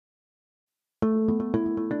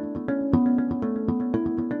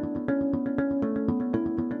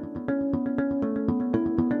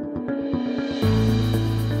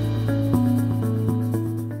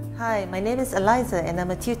Hi, my name is Eliza and I'm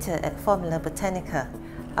a tutor at Formula Botanica.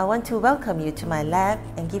 I want to welcome you to my lab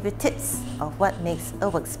and give you tips of what makes a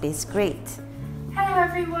workspace great. Hello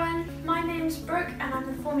everyone, my name's Brooke and I'm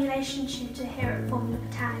the Formulation tutor here at Formula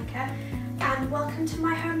Botanica, and welcome to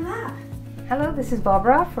my home lab. Hello, this is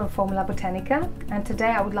Barbara from Formula Botanica, and today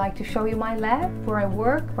I would like to show you my lab where I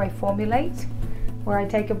work, where I formulate, where I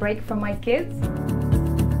take a break from my kids.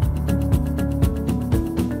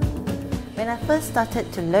 When I first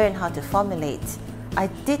started to learn how to formulate, I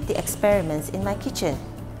did the experiments in my kitchen.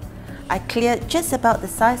 I cleared just about the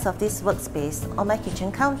size of this workspace on my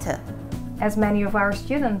kitchen counter. As many of our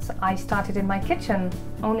students, I started in my kitchen,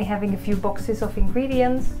 only having a few boxes of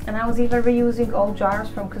ingredients, and I was even reusing old jars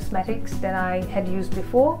from cosmetics that I had used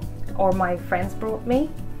before or my friends brought me.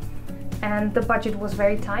 And the budget was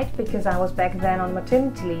very tight because I was back then on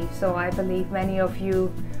maternity leave, so I believe many of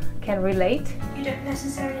you can relate. You don't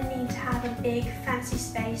necessarily need to have a big fancy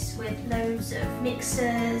space with loads of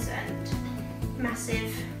mixers and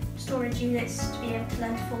massive storage units to be able to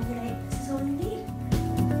learn to formulate. This is all you need.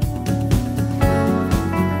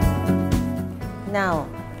 Now,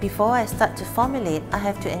 before I start to formulate, I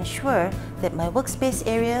have to ensure that my workspace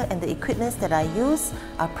area and the equipment that I use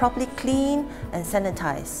are properly clean and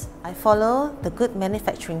sanitized. I follow the Good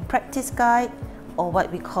Manufacturing Practice Guide, or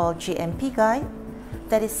what we call GMP Guide,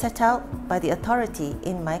 that is set out by the authority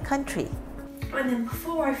in my country. And then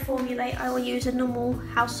before I formulate, I will use a normal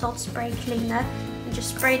household spray cleaner and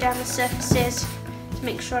just spray down the surfaces to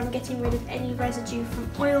make sure I'm getting rid of any residue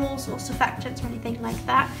from oils or surfactants or anything like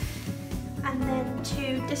that. And then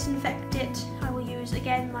to disinfect it, I will use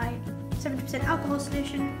again my 70% alcohol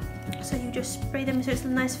solution. So you just spray them so it's a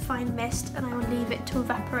nice fine mist, and I will leave it to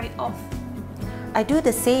evaporate off. I do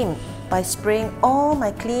the same by spraying all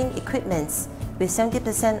my clean equipments with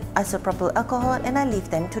 70% isopropyl alcohol, and I leave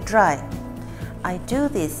them to dry. I do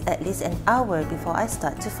this at least an hour before I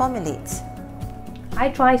start to formulate. I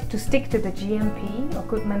try to stick to the GMP or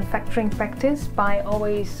Good Manufacturing Practice by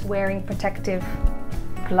always wearing protective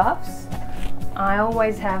gloves. I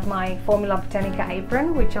always have my Formula Botanica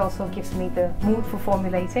apron, which also gives me the mood for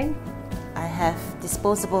formulating. I have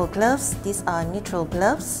disposable gloves, these are neutral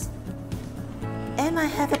gloves, and I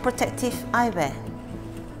have a protective eyewear.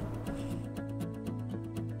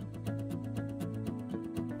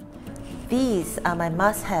 These are my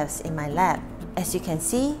must-haves in my lab. As you can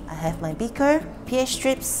see, I have my beaker, pH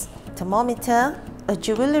strips, thermometer, a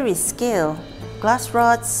jewellery scale, glass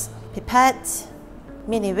rods, pipette,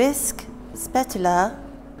 mini whisk, spatula,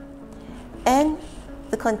 and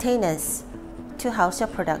the containers to house your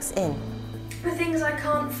products in. The things I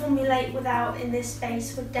can't formulate without in this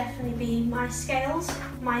space would definitely be my scales,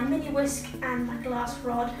 my mini whisk and my glass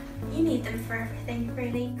rod. You need them for everything,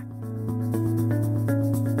 really.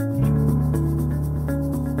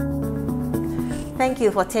 Thank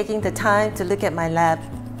you for taking the time to look at my lab.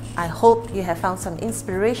 I hope you have found some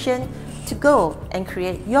inspiration to go and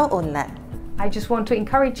create your own lab. I just want to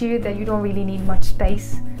encourage you that you don't really need much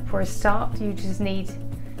space for a start. You just need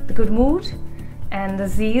the good mood and the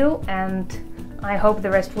zeal, and I hope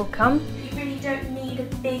the rest will come. You really don't need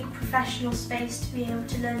a big professional space to be able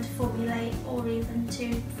to learn to formulate, or even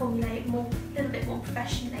to formulate a little bit more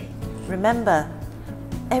professionally. Remember,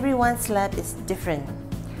 everyone's lab is different.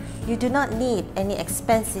 You do not need any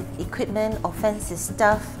expensive equipment or fancy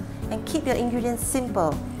stuff, and keep your ingredients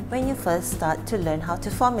simple when you first start to learn how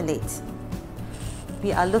to formulate.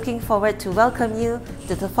 We are looking forward to welcome you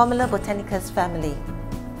to the Formula Botanica's family.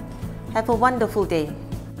 Have a wonderful day.